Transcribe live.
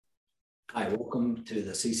Hi, welcome to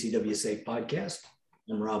the CCW Safe podcast.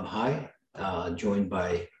 I'm Rob High, joined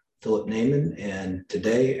by Philip Naiman, and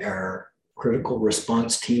today our critical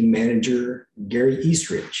response team manager, Gary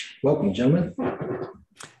Eastridge. Welcome, gentlemen.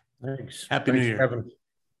 Thanks. Happy New Year. Kevin.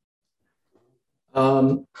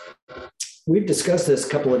 We've discussed this a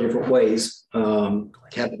couple of different ways,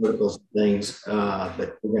 categorical things,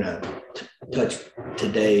 but we're going to touch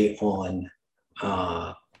today on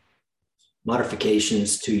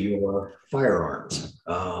modifications to your firearms,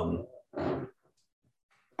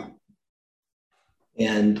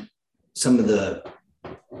 and some of the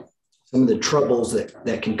troubles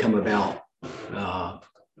that can come about,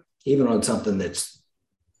 even on something that's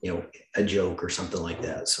a joke or something like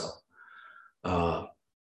that. So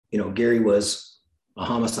Gary was a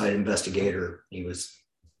homicide investigator. He was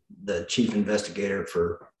the chief investigator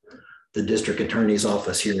for the district attorney's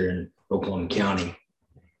office here in Oklahoma County.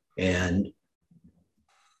 And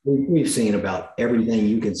we've seen about everything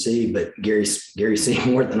you can see, but Gary's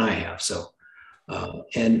seen more than I have. So,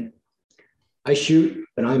 and I shoot,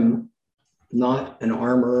 but I'm not an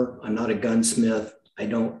armorer. I'm not a gunsmith. I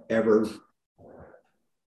don't ever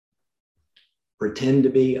pretend to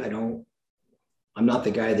be. I'm not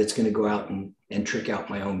the guy that's going to go out and trick out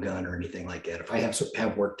my own gun or anything like that. If I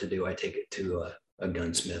have work to do, I take it to a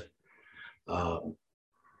gunsmith.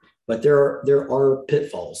 But there are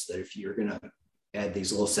pitfalls that if you're going to add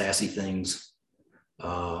these little sassy things,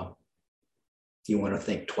 you want to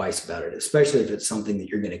think twice about it, especially if it's something that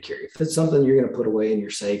you're going to carry. If it's something you're going to put away in your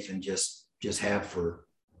safe and just have for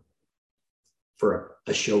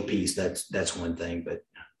a showpiece, that's one thing. But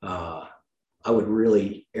I would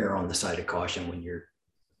really err on the side of caution when you're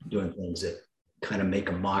doing things that kind of make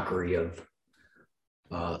a mockery of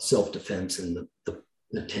self-defense and the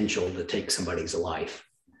potential to take somebody's life.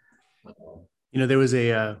 There was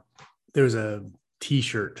a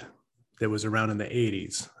T-shirt that was around in the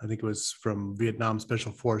 80s. I think it was from Vietnam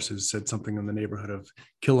Special Forces, said something in the neighborhood of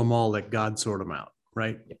 "Kill them all, let God sort them out."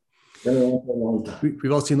 Right? Been around for a long time.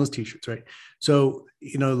 We've all seen those T-shirts, right? So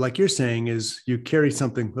like you're saying, is you carry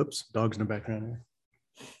something. Whoops, dogs in the background here.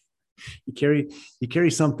 You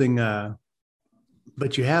carry something,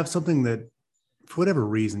 but you have something that, for whatever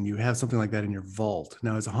reason, you have something like that in your vault.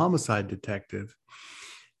 Now, as a homicide detective,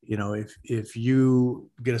 if you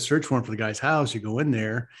get a search warrant for the guy's house, you go in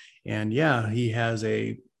there and he has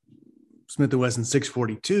a Smith & Wesson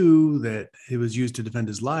 642 that it was used to defend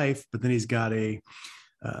his life, but then he's got a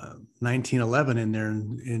 1911 in there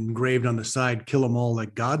engraved on the side, "Kill them all,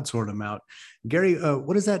 let God sort them out." Gary,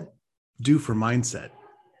 what does that do for mindset?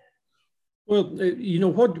 Well,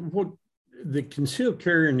 what the concealed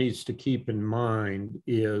carrier needs to keep in mind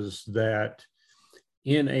is that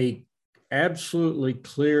in a absolutely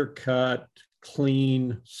clear-cut,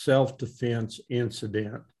 clean self-defense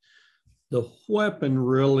incident, the weapon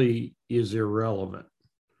really is irrelevant.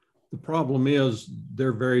 The problem is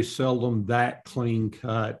they're very seldom that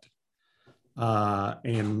clean-cut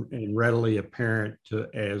and readily apparent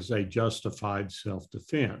as a justified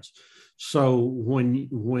self-defense. So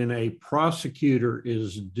when a prosecutor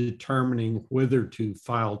is determining whether to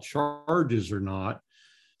file charges or not,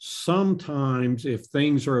 sometimes if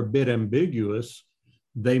things are a bit ambiguous,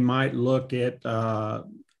 they might look at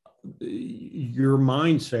your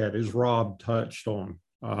mindset, as Rob touched on.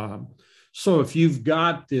 So if you've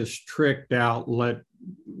got this tricked out,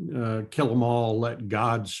 kill them all, let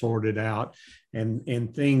God sort it out,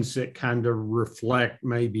 and things that kind of reflect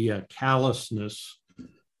maybe a callousness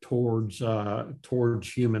towards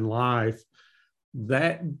human life,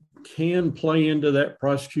 that can play into that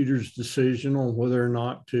prosecutor's decision on whether or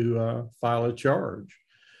not to file a charge.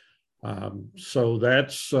 So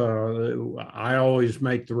that's, I always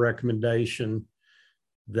make the recommendation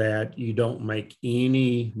that you don't make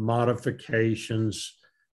any modifications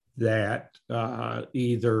that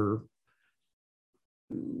either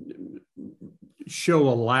show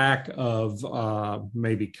a lack of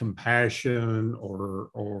maybe compassion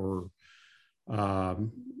or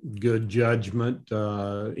good judgment,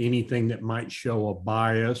 anything that might show a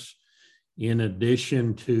bias, in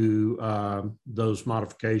addition to those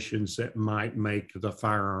modifications that might make the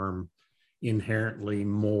firearm inherently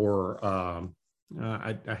more,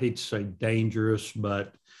 I hate to say dangerous,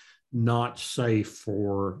 but not safe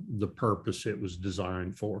for the purpose it was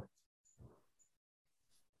designed for.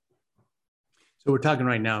 So we're talking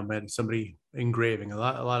right now about somebody engraving. A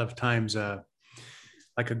lot of times,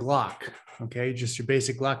 like a Glock, okay, just your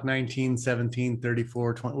basic Glock 19, 17,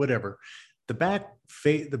 34, 20, whatever. The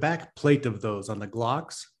back plate of those on the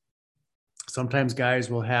Glocks, sometimes guys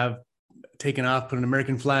will have taken off, put an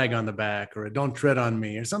American flag on the back, or a "Don't tread on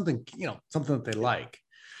me," or something, something that they like.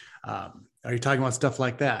 Are you talking about stuff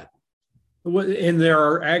like that? And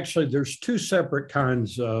there's two separate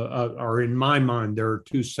kinds, or in my mind, there are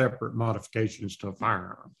two separate modifications to a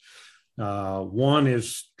firearm. One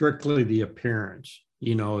is strictly the appearance.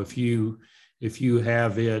 If you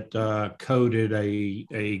have it coated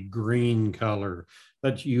a green color,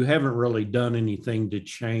 but you haven't really done anything to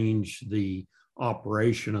change the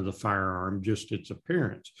operation of the firearm, just its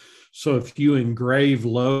appearance. So if you engrave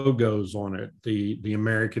logos on it, the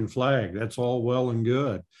American flag, that's all well and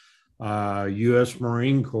good. U.S.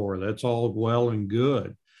 Marine Corps, that's all well and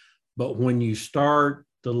good. But when you start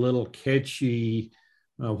the little catchy,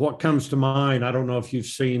 what comes to mind, I don't know if you've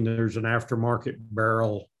seen, there's an aftermarket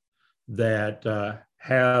barrel that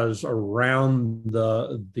has around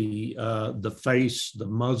the face, the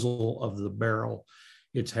muzzle of the barrel,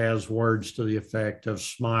 it has words to the effect of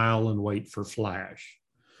smile and wait for flash.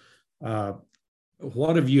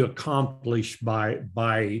 What have you accomplished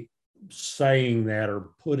by saying that or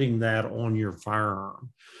putting that on your firearm?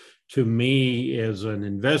 To me, as an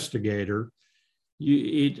investigator,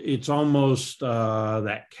 it's almost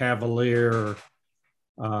that cavalier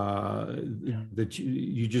that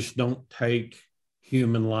you just don't take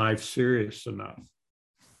human life serious enough.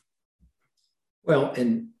 Well,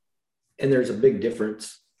 and there's a big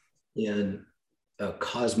difference in a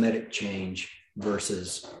cosmetic change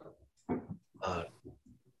versus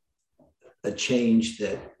a change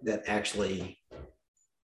that actually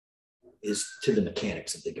is to the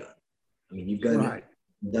mechanics of the gun. I mean, you've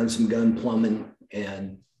done some gun plumbing,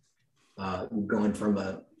 and going from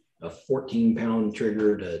a 14-pound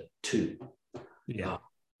trigger to 2. Yeah.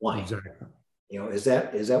 Why? Exactly. Is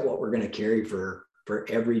that what we're going to carry for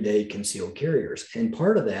everyday concealed carriers? And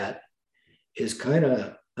part of that is kind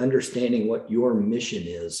of understanding what your mission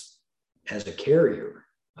is as a carrier.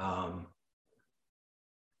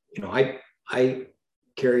 I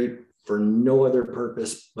carry for no other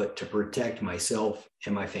purpose but to protect myself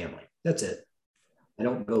and my family. That's it. I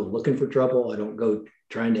don't go looking for trouble. I don't go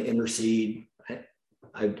trying to intercede.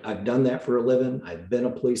 I've done that for a living. I've been a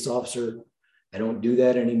police officer. I don't do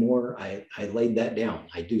that anymore. I laid that down.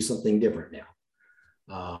 I do something different now.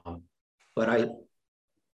 But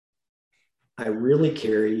I really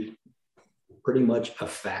carry pretty much a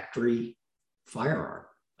factory firearm.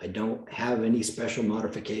 I don't have any special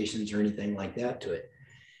modifications or anything like that to it.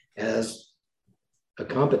 As a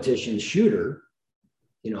competition shooter,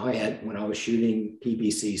 when I was shooting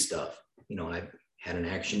PPC stuff, I had an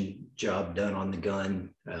action job done on the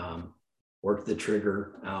gun, worked the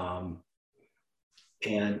trigger.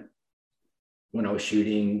 And when I was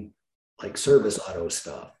shooting like service auto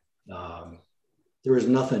stuff, there was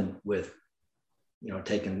nothing with,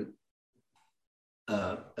 taking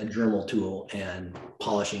a Dremel tool and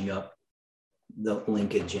polishing up the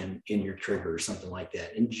linkage in your trigger or something like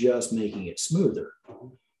that and just making it smoother.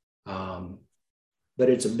 But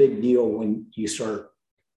it's a big deal when you start,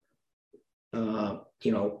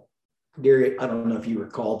 Gary, I don't know if you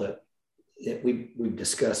recall that we've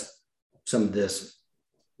discussed some of this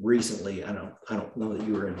recently. I don't know that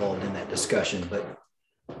you were involved in that discussion, but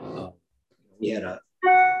we had a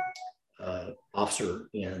officer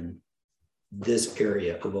in this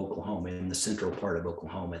area of Oklahoma, in the central part of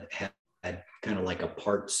Oklahoma, that had kind of like a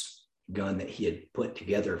parts gun that he had put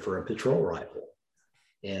together for a patrol rifle,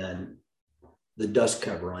 and the dust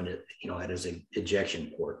cover on it, had his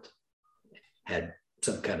ejection port had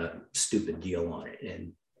some kind of stupid deal on it,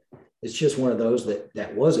 and it's just one of those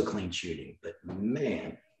that was a clean shooting, but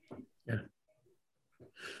man. Yeah.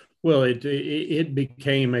 Well, it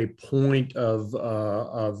became a point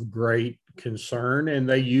of great concern, and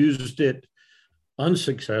they used it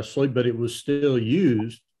unsuccessfully, but it was still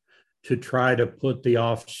used to try to put the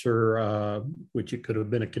officer, which it could have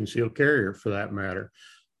been a concealed carrier for that matter,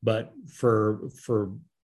 but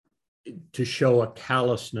to show a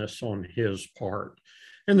callousness on his part.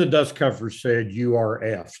 And the dust cover said, "You are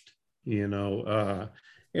effed,"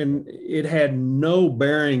 and it had no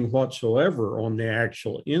bearing whatsoever on the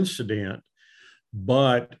actual incident,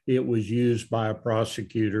 but it was used by a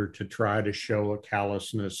prosecutor to try to show a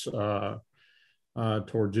callousness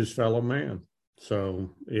towards his fellow man.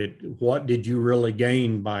 So what did you really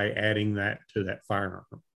gain by adding that to that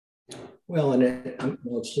firearm? Well, and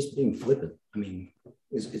it's just being flippant. I mean,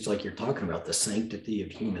 it's like you're talking about the sanctity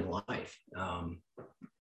of human life.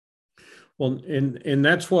 Well, and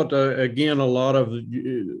that's what, again, a lot of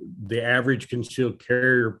the average concealed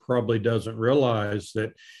carrier probably doesn't realize,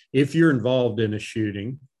 that if you're involved in a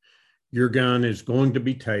shooting, your gun is going to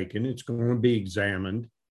be taken. It's going to be examined.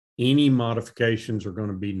 Any modifications are going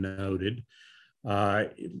to be noted. Uh,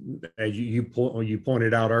 as you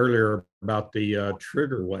pointed out earlier about the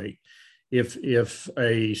trigger weight, if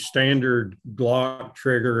a standard Glock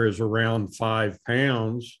trigger is around 5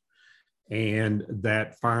 pounds, and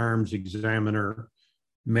that firearms examiner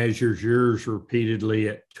measures yours repeatedly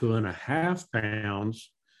at 2.5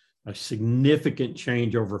 pounds, a significant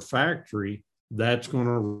change over factory, that's going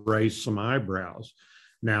to raise some eyebrows.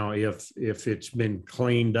 Now, if it's been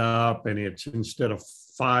cleaned up and it's instead of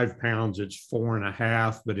 5 pounds, it's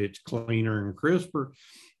 4.5, but it's cleaner and crisper,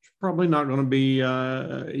 it's probably not going to be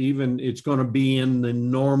it's going to be in the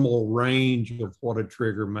normal range of what a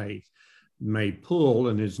trigger may pull,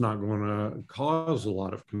 and it's not going to cause a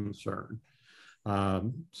lot of concern.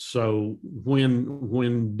 So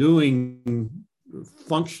when doing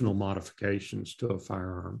functional modifications to a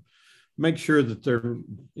firearm, make sure that they're,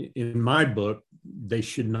 in my book, they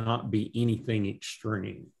should not be anything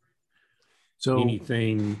extreme. So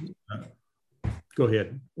anything, go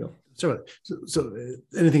ahead. So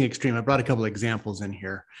anything extreme. I brought a couple of examples in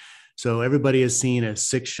here. So everybody has seen a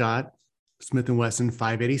 6-shot Smith & Wesson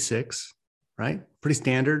 586, right? Pretty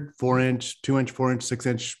standard, 4-inch, 2-inch, 4-inch,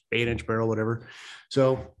 6-inch, 8-inch barrel, whatever.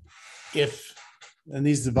 So and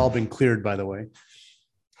these have all been cleared, by the way.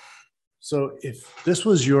 So if this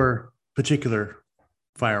was your particular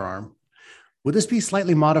firearm, would this be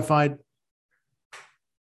slightly modified?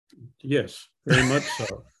 Yes, very much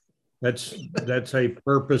so. That's a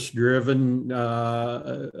purpose-driven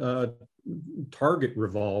target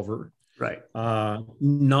revolver. Right.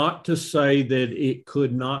 Not to say that it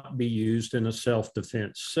could not be used in a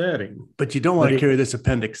self-defense setting. But you don't want to carry this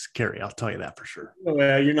appendix carry, I'll tell you that for sure.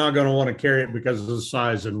 Well, you're not going to want to carry it because of the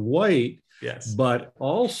size and weight. Yes. But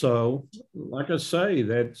also, like I say,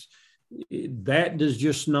 that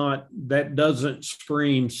doesn't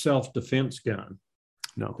scream self-defense gun.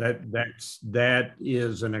 No. That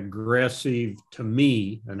is an aggressive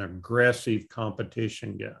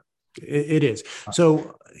competition gun. It is.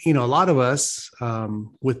 So, a lot of us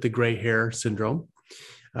with the gray hair syndrome,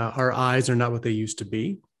 our eyes are not what they used to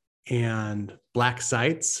be. And black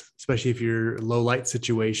sights, especially if you're low light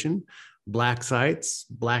situation, black sights,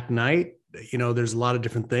 black night, there's a lot of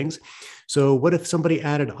different things. So what if somebody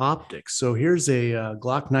added optics? So here's a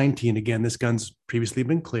Glock 19. Again, this gun's previously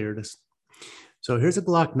been cleared. So here's a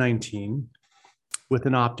Glock 19 with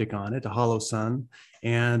an optic on it, a hollow sun,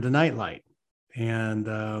 and a nightlight. And,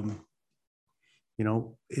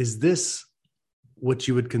 is this what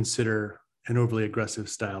you would consider an overly aggressive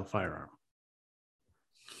style firearm?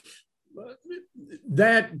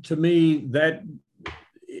 That, to me, that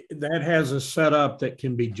has a setup that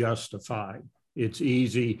can be justified. It's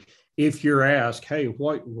easy. If you're asked, hey,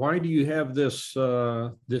 why do you have this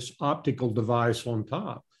optical device on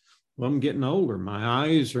top? Well, I'm getting older. My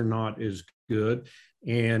eyes are not as good.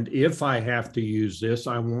 And if I have to use this,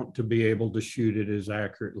 I want to be able to shoot it as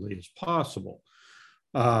accurately as possible.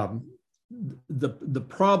 The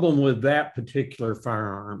problem with that particular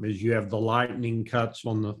firearm is you have the lightning cuts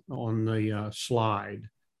on the slide,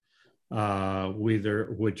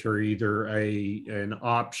 which are either an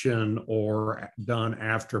option or done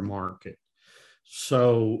aftermarket.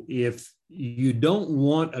 So if you don't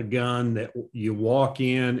want a gun that you walk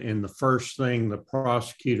in and the first thing the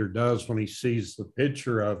prosecutor does when he sees the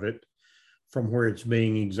picture of it from where it's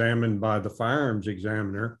being examined by the firearms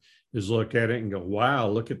examiner is look at it and go, wow,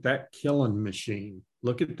 look at that killing machine.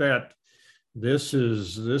 Look at that. This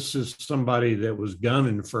is somebody that was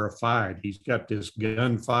gunning for a fight. He's got this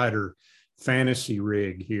gunfighter fantasy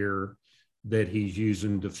rig here that he's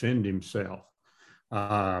using to defend himself.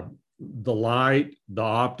 The light, the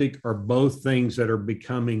optic are both things that are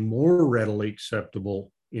becoming more readily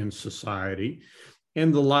acceptable in society.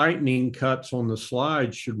 And the lightning cuts on the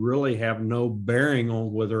slide should really have no bearing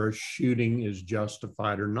on whether a shooting is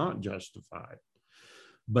justified or not justified.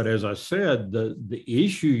 But as I said, the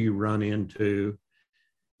issue you run into,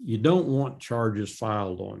 you don't want charges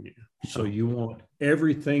filed on you. So you want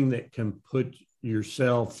everything that can put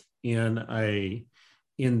yourself in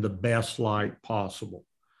the best light possible.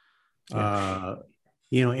 And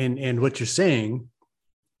what you're saying,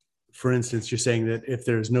 for instance, you're saying that if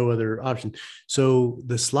there's no other option, so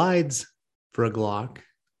the slides for a Glock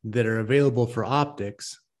that are available for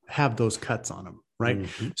optics have those cuts on them, right?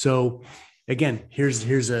 Mm-hmm. So again,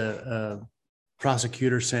 here's a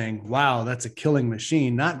prosecutor saying, wow, that's a killing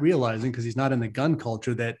machine, not realizing, because he's not in the gun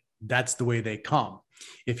culture, that that's the way they come.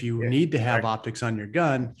 If you need to have optics on your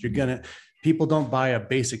gun, people don't buy a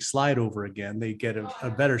basic slide over again. They get a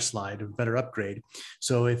better slide, a better upgrade.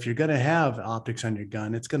 So if you're going to have optics on your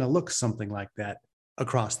gun, it's going to look something like that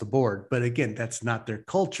across the board. But again, that's not their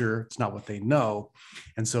culture. It's not what they know.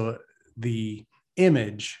 And so the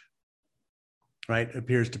image, right,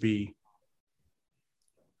 appears to be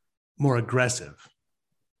more aggressive.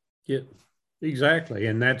 Yeah, exactly.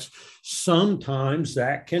 And that's sometimes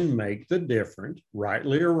that can make the difference,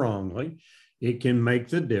 rightly or wrongly. It can make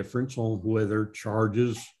the difference on whether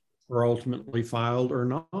charges are ultimately filed or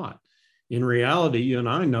not. In reality, you and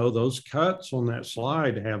I know those cuts on that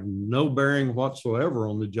slide have no bearing whatsoever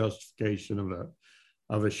on the justification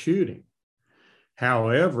of a shooting.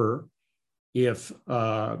 However, if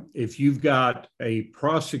you've got a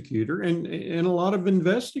prosecutor, and a lot of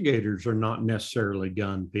investigators are not necessarily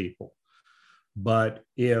gun people, but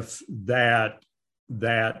if that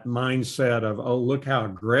mindset of, oh, look how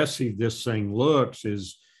aggressive this thing looks,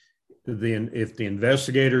 is then if the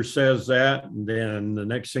investigator says that, then the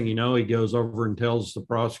next thing you know, he goes over and tells the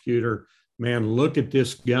prosecutor, man, look at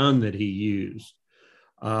this gun that he used.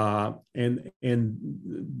 And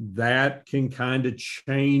that can kind of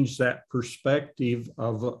change that perspective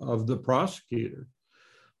of the prosecutor.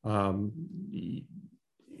 And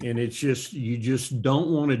it's just, you just don't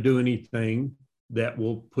want to do anything that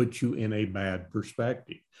will put you in a bad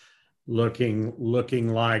perspective, looking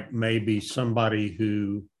like maybe somebody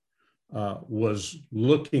who was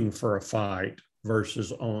looking for a fight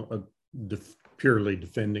versus purely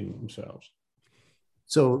defending themselves.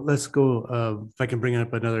 So let's go, if I can bring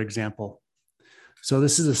up another example. So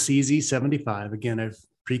this is a CZ75. Again, I've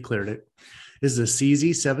pre-cleared it. This is a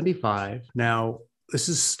CZ75. Now, this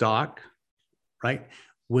is stock, right?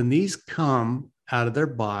 When these come out of their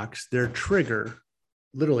box, their trigger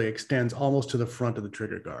literally extends almost to the front of the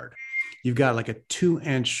trigger guard. You've got like a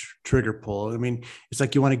 2-inch trigger pull. I mean, it's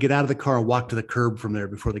like you want to get out of the car and walk to the curb from there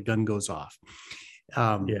before the gun goes off.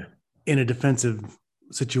 In a defensive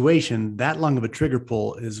situation, that long of a trigger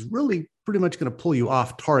pull is really pretty much going to pull you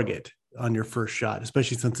off target on your first shot,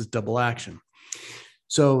 especially since it's double action.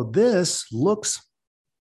 So this looks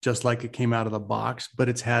just like it came out of the box, but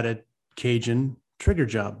it's had a Cajun trigger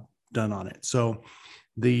job done on it. So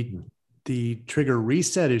the trigger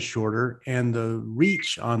reset is shorter, and the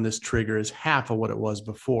reach on this trigger is half of what it was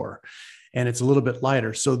before, and it's a little bit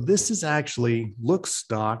lighter. So this is actually looks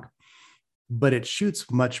stock, but it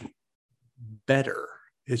shoots much better.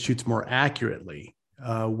 It shoots more accurately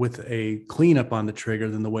with a cleanup on the trigger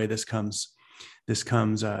than the way this comes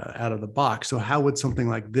out of the box. So how would something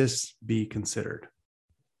like this be considered?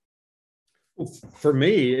 For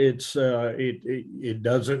me, it's it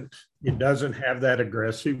doesn't have that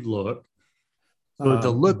aggressive look. So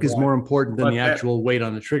the look is more important than the actual weight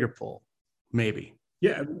on the trigger pull, maybe.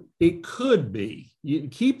 Yeah, it could be. You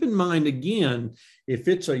keep in mind, again, if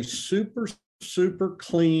it's a super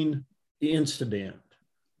clean incident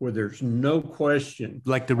where there's no question,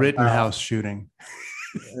 like the Rittenhouse shooting.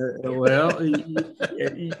 Well,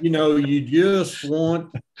 you just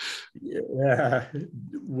want,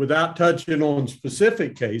 without touching on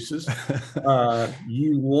specific cases,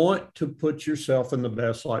 you want to put yourself in the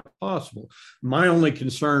best light possible. My only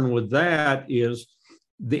concern with that is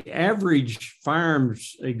the average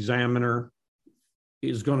firearms examiner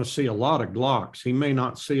is going to see a lot of Glocks. He may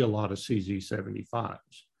not see a lot of CZ75s.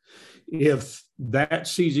 If that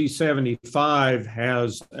CZ75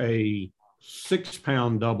 has a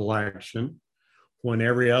 6-pound double action, when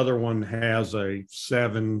every other one has a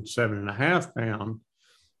 7.5 pound,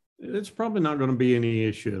 it's probably not going to be any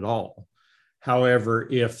issue at all. However,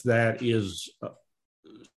 if that is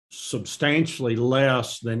substantially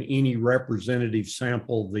less than any representative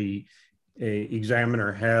sample the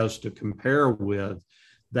examiner has to compare with,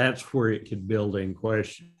 that's where it could build in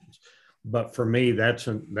questions. But for me, that's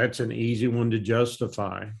an easy one to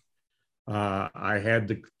justify. I had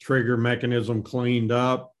the trigger mechanism cleaned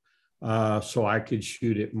up so I could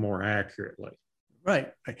shoot it more accurately.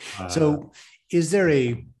 Right. So is there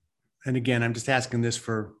and again, I'm just asking this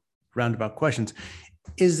for roundabout questions,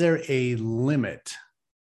 is there a limit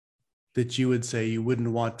that you would say you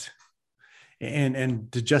wouldn't want,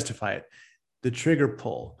 and to justify it, the trigger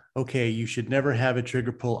pull? Okay, you should never have a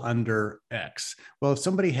trigger pull under X. Well, if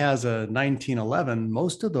somebody has a 1911,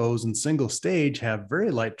 most of those in single stage have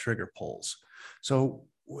very light trigger pulls. So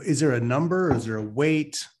is there a number? Is there a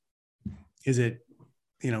weight? Is it,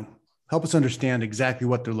 help us understand exactly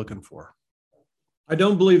what they're looking for. I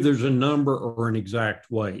don't believe there's a number or an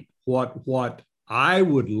exact weight. What I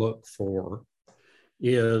would look for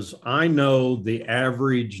is, I know the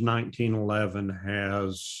average 1911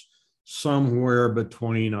 has somewhere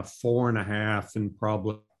between a 4.5 and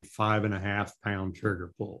probably 5.5 pound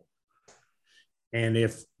trigger pull. And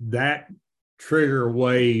if that trigger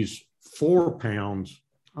weighs 4 pounds,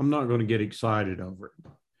 I'm not going to get excited over it.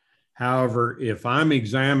 However, if I'm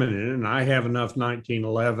examining it and I have enough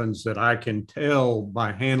 1911s that I can tell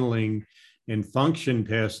by handling and function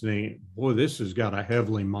testing, boy, this has got a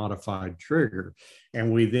heavily modified trigger.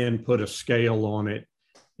 And we then put a scale on it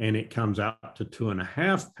and it comes out to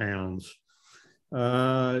 2.5 pounds.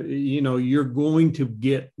 You're going to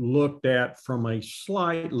get looked at from a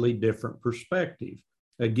slightly different perspective.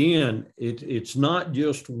 Again, it's not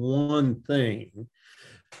just one thing.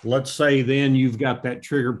 Let's say then you've got that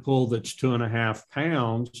trigger pull that's 2.5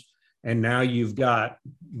 pounds, and now you've got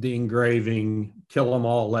the engraving, kill them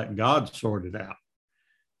all, let God sort it out.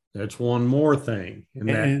 That's one more thing.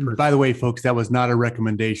 And by the way, folks, that was not a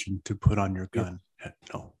recommendation to put on your gun.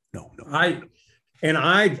 No.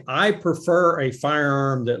 I prefer a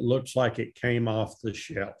firearm that looks like it came off the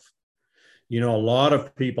shelf. A lot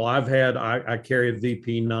of people I carry a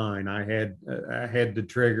VP9. I had the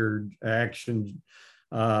trigger action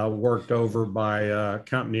worked over by a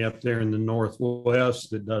company up there in the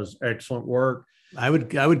Northwest that does excellent work. I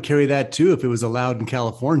would carry that too if it was allowed in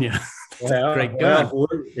California. Great gun.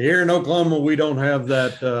 Here in Oklahoma, we don't have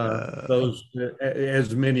that those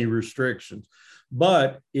as many restrictions.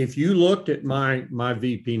 But if you looked at my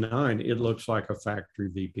VP9, it looks like a factory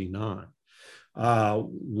VP9.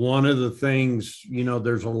 One of the things,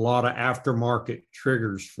 there's a lot of aftermarket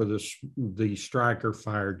triggers for the striker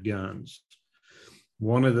fired guns.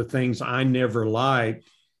 One of the things I never liked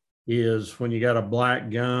is when you got a black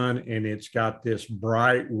gun and it's got this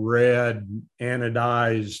bright red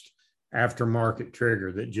anodized aftermarket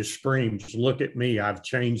trigger that just screams, look at me, I've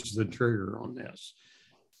changed the trigger on this.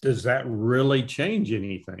 Does that really change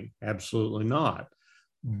anything? Absolutely not.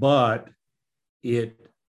 But it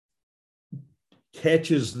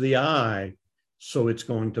catches the eye, so it's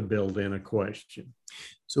going to build in a question.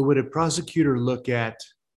 So would a prosecutor look at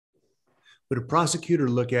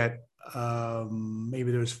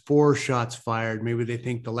maybe there's 4 shots fired. Maybe they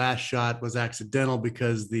think the last shot was accidental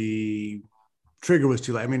because the trigger was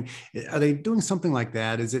too light. I mean, are they doing something like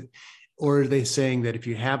that? Or are they saying that if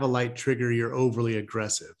you have a light trigger, you're overly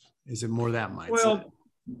aggressive? Is it more that mindset? Well,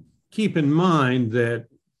 keep in mind that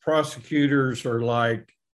prosecutors are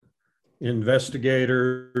like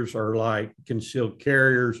investigators, are like concealed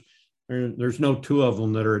carriers. There's no two of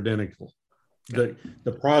them that are identical. The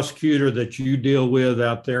prosecutor that you deal with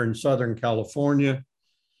out there in Southern California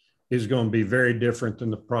is going to be very different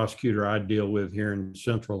than the prosecutor I deal with here in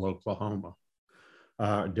Central Oklahoma.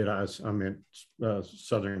 I meant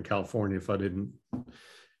Southern California if I didn't.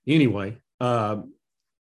 Anyway,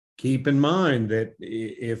 keep in mind that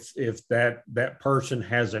if that person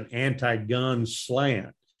has an anti-gun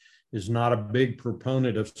slant, is not a big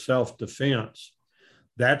proponent of self-defense,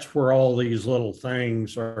 that's where all these little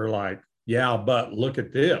things are like, yeah, but look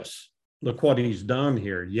at this. Look what he's done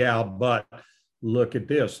here. Yeah, but look at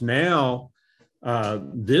this. Now,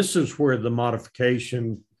 this is where the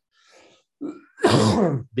modification,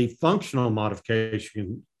 the functional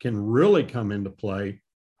modification can really come into play.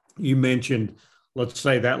 You mentioned, let's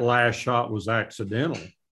say that last shot was accidental,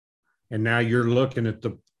 and now you're looking at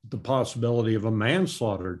the possibility of a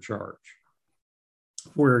manslaughter charge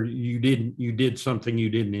where you did something you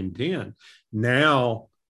didn't intend. Now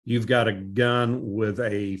you've got a gun with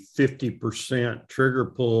a 50% trigger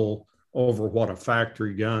pull over what a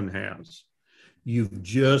factory gun has. You've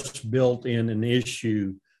just built in an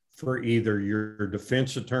issue for either your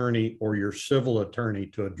defense attorney or your civil attorney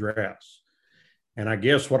to address. And I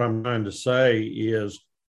guess what I'm trying to say is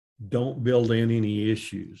don't build in any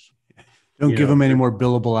issues. Don't give them any more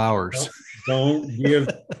billable hours. Don't give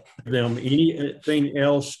them anything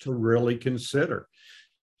else to really consider.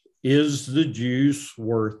 Is the juice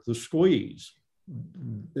worth the squeeze?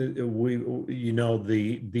 The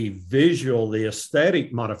visual, the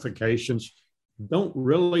aesthetic modifications don't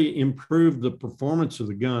really improve the performance of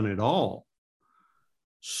the gun at all.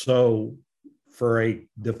 So for a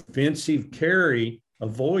defensive carry,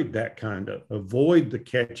 avoid the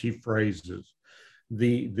catchy phrases.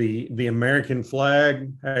 The American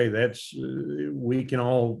flag, hey, that's we can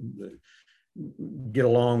all get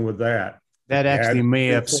along with that. That actually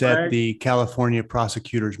may upset the California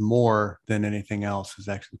prosecutors more than anything else, is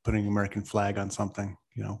actually putting American flag on something,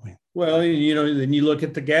 Well, then you look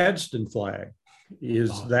at the Gadsden flag.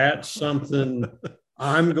 Is that something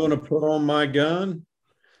I'm going to put on my gun?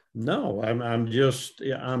 No, I'm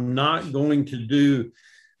not going to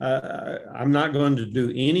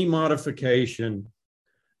do any modification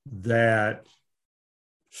that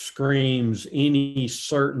screams any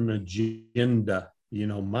certain agenda.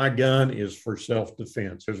 My gun is for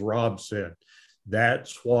self-defense, as Rob said.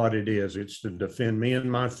 That's what it is. It's to defend me and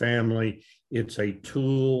my family. It's a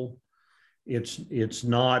tool. it's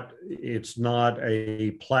not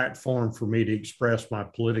a platform for me to express my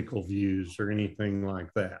political views or anything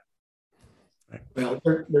like that. Well,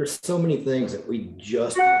 there's so many things that we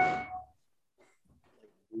just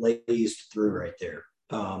lazed through right there.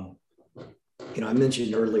 I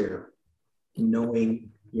mentioned earlier,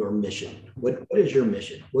 knowing your mission. What is your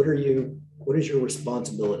mission? What is your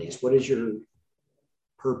responsibilities? What is your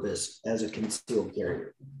purpose as a concealed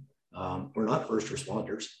carrier? We're not first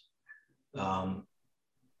responders. I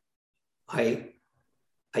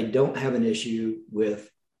don't have an issue with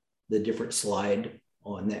the different slide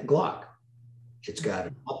on that Glock. It's got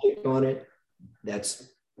an optic on it that's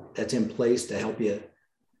in place to help you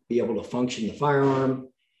be able to function the firearm.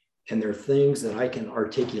 And there are things that I can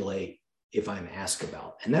articulate if I'm asked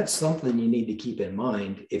about. And that's something you need to keep in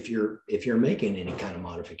mind if you're making any kind of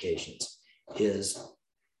modifications is,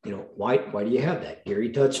 why do you have that? Gary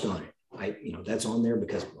touched on it. That's on there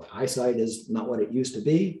because my eyesight is not what it used to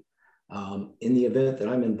be. In the event that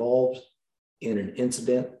I'm involved in an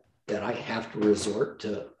incident that I have to resort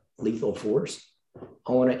to lethal force,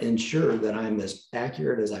 I want to ensure that I'm as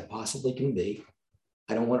accurate as I possibly can be.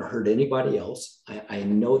 I don't want to hurt anybody else. I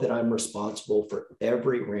know that I'm responsible for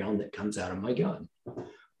every round that comes out of my gun.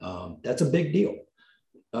 That's a big deal.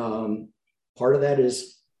 Part of that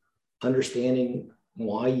is understanding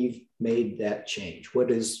why you've made that change.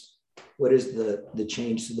 What is the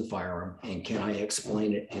change to the firearm, and can I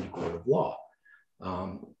explain it in a court of law?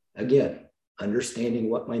 Again, understanding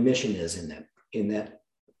what my mission is in that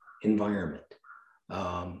environment.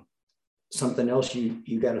 Something else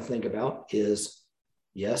you got to think about is,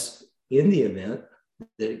 yes, in the event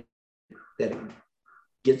that it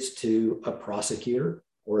gets to a prosecutor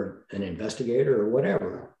or an investigator or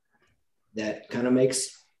whatever, that kind of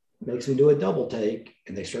makes them do a double take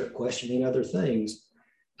and they start questioning other things.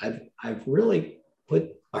 I've really put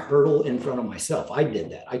a hurdle in front of myself. I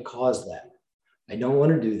did that. I caused that. I don't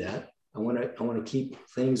want to do that. I want to keep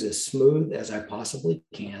things as smooth as I possibly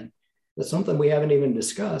can. But something we haven't even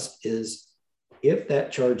discussed is if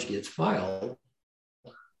that charge gets filed,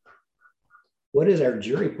 what is our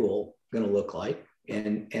jury pool going to look like?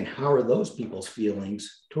 And how are those people's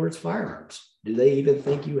feelings towards firearms? Do they even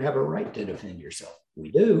think you have a right to defend yourself?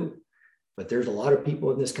 We do, but there's a lot of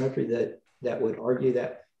people in this country that would argue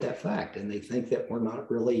that fact, and they think that we're not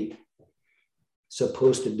really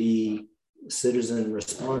supposed to be citizen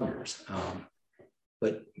responders.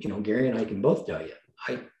 But Gary and I can both tell you,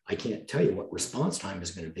 I can't tell you what response time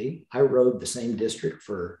is going to be. I rode the same district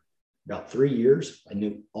for about 3 years. I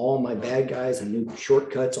knew all my bad guys. I knew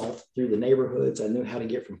shortcuts all through the neighborhoods. I knew how to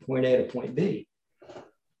get from point A to point B.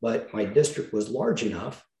 But my district was large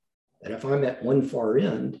enough that if I'm at one far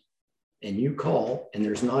end and you call and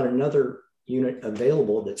there's not another unit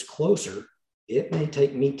available that's closer, it may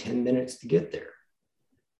take me 10 minutes to get there.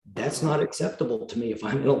 That's not acceptable to me if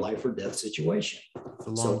I'm in a life or death situation. It's a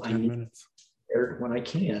long 10 minutes. When I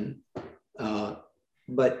can.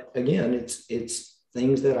 But again, it's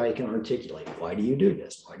things that I can articulate. Why do you do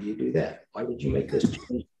this? Why do you do that? Why did you make this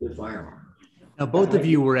change to the firearm? Now, both of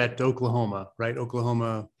you were at Oklahoma, right?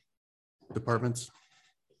 Oklahoma departments?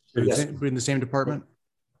 Yes. In the same department?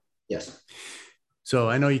 Yes. So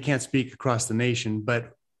I know you can't speak across the nation,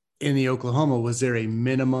 but in the Oklahoma, was there a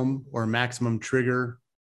minimum or maximum trigger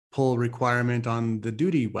pull requirement on the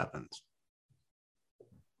duty weapons?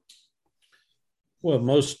 Well,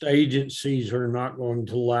 most agencies are not going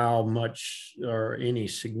to allow much or any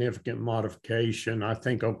significant modification. I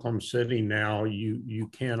think Oklahoma City now, you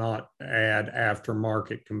cannot add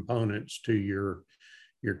aftermarket components to your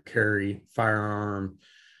carry firearm.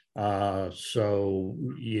 So,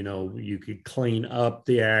 you could clean up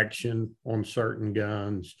the action on certain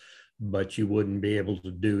guns, but you wouldn't be able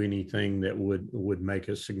to do anything that would make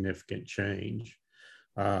a significant change.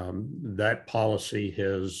 That policy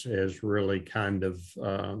has really kind of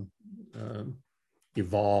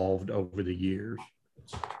evolved over the years.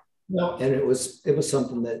 Well, and it was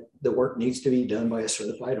something that the work needs to be done by a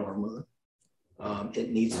certified armorer.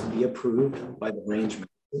 It needs to be approved by the range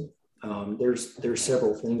master. There's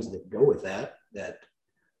several things that go with that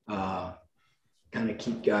kind of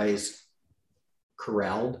keep guys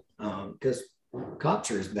corralled, because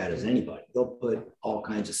cops are as bad as anybody. They'll put all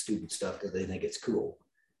kinds of stupid stuff because they think it's cool.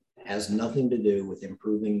 It has nothing to do with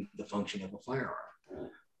improving the function of a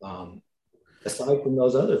firearm. Aside from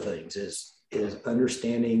those other things is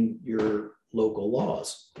understanding your local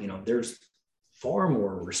laws. There's far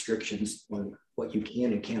more restrictions on what you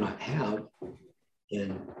can and cannot have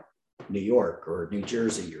in New York or New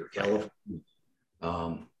Jersey or California.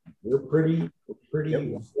 We're pretty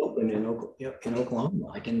open in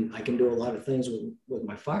Oklahoma. I can do a lot of things with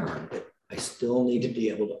my firearm, but I still need to be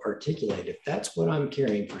able to articulate if that's what I'm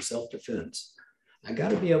carrying for self-defense. I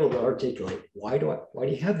got to be able to articulate why do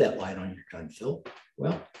you have that light on your gun, Phil?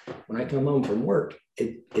 Well, when I come home from work,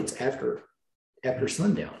 it's after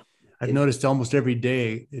sundown. I've noticed almost every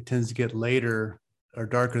day it tends to get later or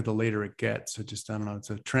darker the later it gets. I don't know. It's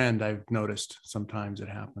a trend I've noticed. Sometimes it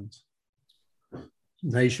happens.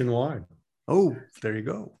 Nationwide. Oh, there you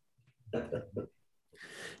go.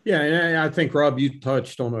 Yeah, and I think, Rob, you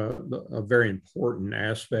touched on a very important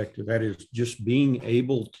aspect of that, is just being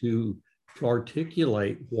able to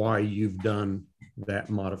articulate why you've done that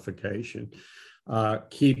modification.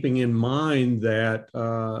 Keeping in mind that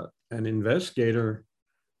an investigator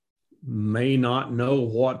may not know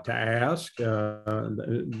what to ask,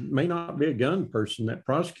 may not be a gun person, that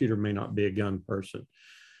prosecutor may not be a gun person.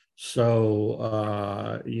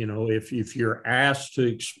 So, if you're asked to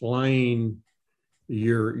explain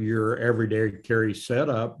your everyday carry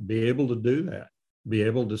setup, be able to do that. Be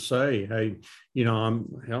able to say, hey,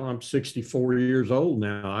 I'm 64 years old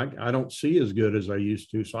now. I don't see as good as I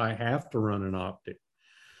used to, so I have to run an optic.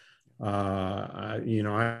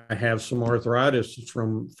 I have some arthritis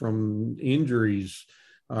from injuries.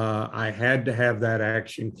 I had to have that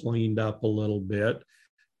action cleaned up a little bit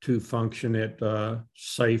to function it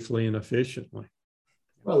safely and efficiently.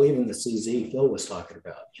 Well, even the CZ Phil was talking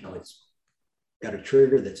about, it's got a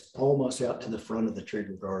trigger that's almost out to the front of the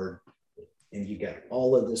trigger guard, and you got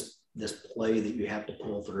all of this play that you have to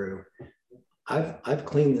pull through. I've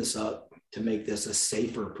cleaned this up to make this a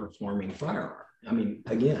safer performing firearm. I mean,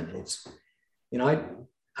 again, it's,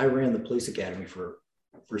 I ran the police academy for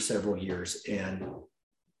several years, and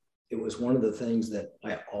it was one of the things that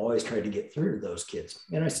I always tried to get through to those kids.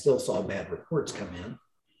 And I still saw bad reports come in,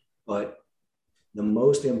 but the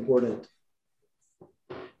most important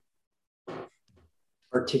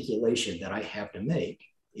articulation that I have to make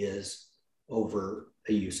is over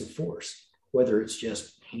a use of force, whether it's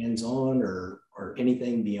just hands-on or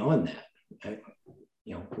anything beyond that,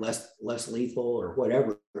 less lethal or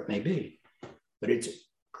whatever it may be. But it's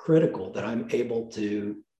critical that I'm able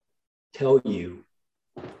to tell you,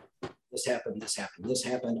 this happened,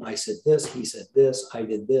 I said this, he said this, I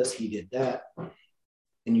did this, he did that.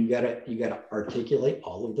 And you gotta articulate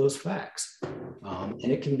all of those facts.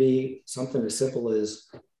 And it can be something as simple as,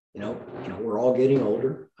 we're all getting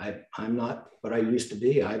older. I'm not what I used to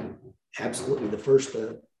be. I'm absolutely the first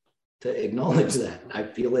to acknowledge that. I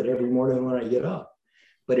feel it every morning when I get up.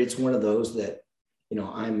 But it's one of those that,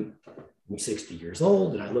 I'm 60 years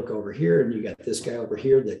old, and I look over here, and you got this guy over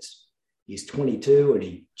here he's 22, and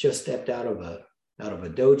he just stepped out of a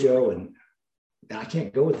dojo, and I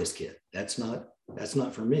can't go with this kid. That's not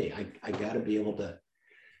for me. I got to be able to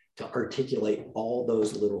articulate all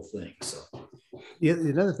those little things. So, yeah,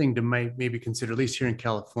 another thing to maybe consider, at least here in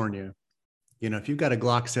California, if you've got a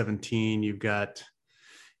Glock 17, you've got,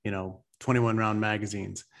 21 round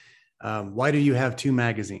magazines. Why do you have 2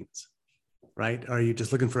 magazines? Right? Are you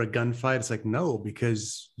just looking for a gunfight? It's like, no,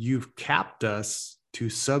 because you've capped us to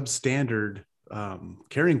substandard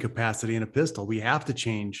carrying capacity in a pistol. We have to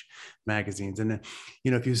change magazines. And,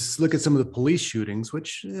 if you look at some of the police shootings,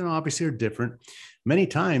 which, obviously are different, many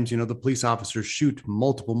times, the police officers shoot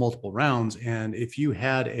multiple rounds. And if you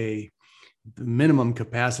had a minimum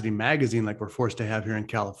capacity magazine, like we're forced to have here in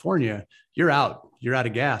California, you're out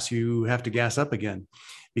of gas. You have to gas up again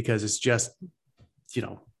because it's just,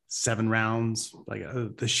 7 rounds, like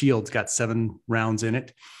the Shield's got 7 rounds in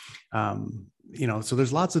it. So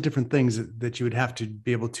there's lots of different things that you would have to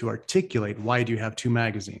be able to articulate. Why do you have 2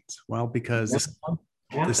 magazines? Well, because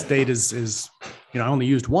the state is I only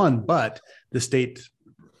used 1, but the state,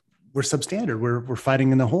 we're substandard. We're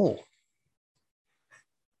fighting in the hole.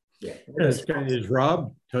 Yeah. As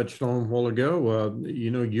Rob touched on a while ago,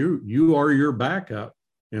 you are your backup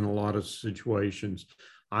in a lot of situations.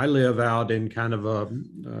 I live out in kind of a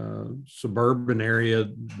suburban area,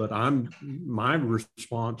 but my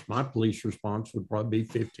police response would probably be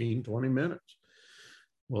 15, 20 minutes.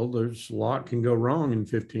 Well, there's a lot can go wrong in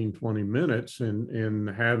 15, 20 minutes, and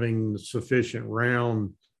having sufficient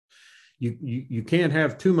round, you can't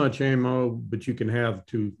have too much ammo, but you can have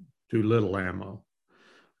too little ammo.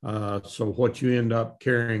 So what you end up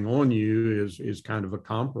carrying on you is kind of a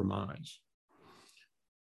compromise.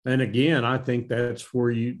 And again, I think that's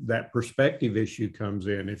where that perspective issue comes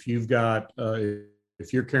in. If you've got,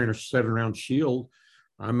 if you're carrying a 7-round Shield,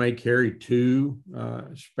 I may carry 2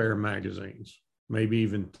 spare magazines, maybe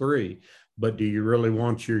even 3. But do you really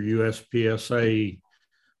want your USPSA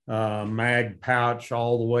mag pouch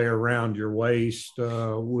all the way around your waist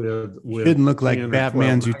with Shouldn't look like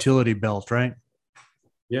Batman's utility belt, right?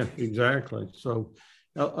 Yeah, exactly. So,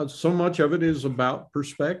 So much of it is about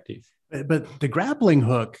perspective. But the grappling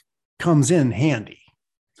hook comes in handy,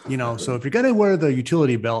 you know. So if you're going to wear the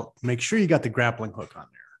utility belt, make sure you got the grappling hook on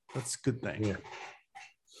there. That's a good thing. Yeah.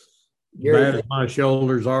 Gary, Bad as my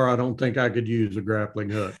shoulders are, I don't think I could use a grappling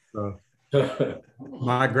hook.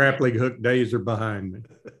 My grappling hook days are behind me.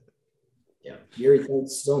 yeah, Gary,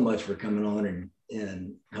 thanks so much for coming on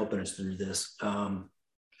and helping us through this.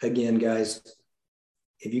 Again, guys,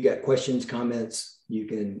 if you got questions, comments, you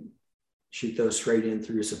can shoot those straight in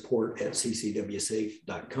through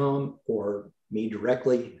support@ccwsafe.com or me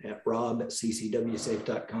directly at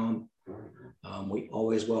rob@ccwsafe.com. We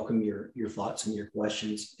always welcome your thoughts and your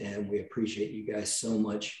questions, and we appreciate you guys so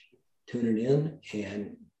much tuning in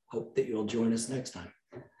and hope that you'll join us next time.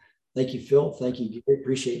 Thank you, Phil. Thank you, Gary.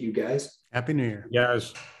 Appreciate you guys. Happy New Year.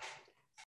 Guys.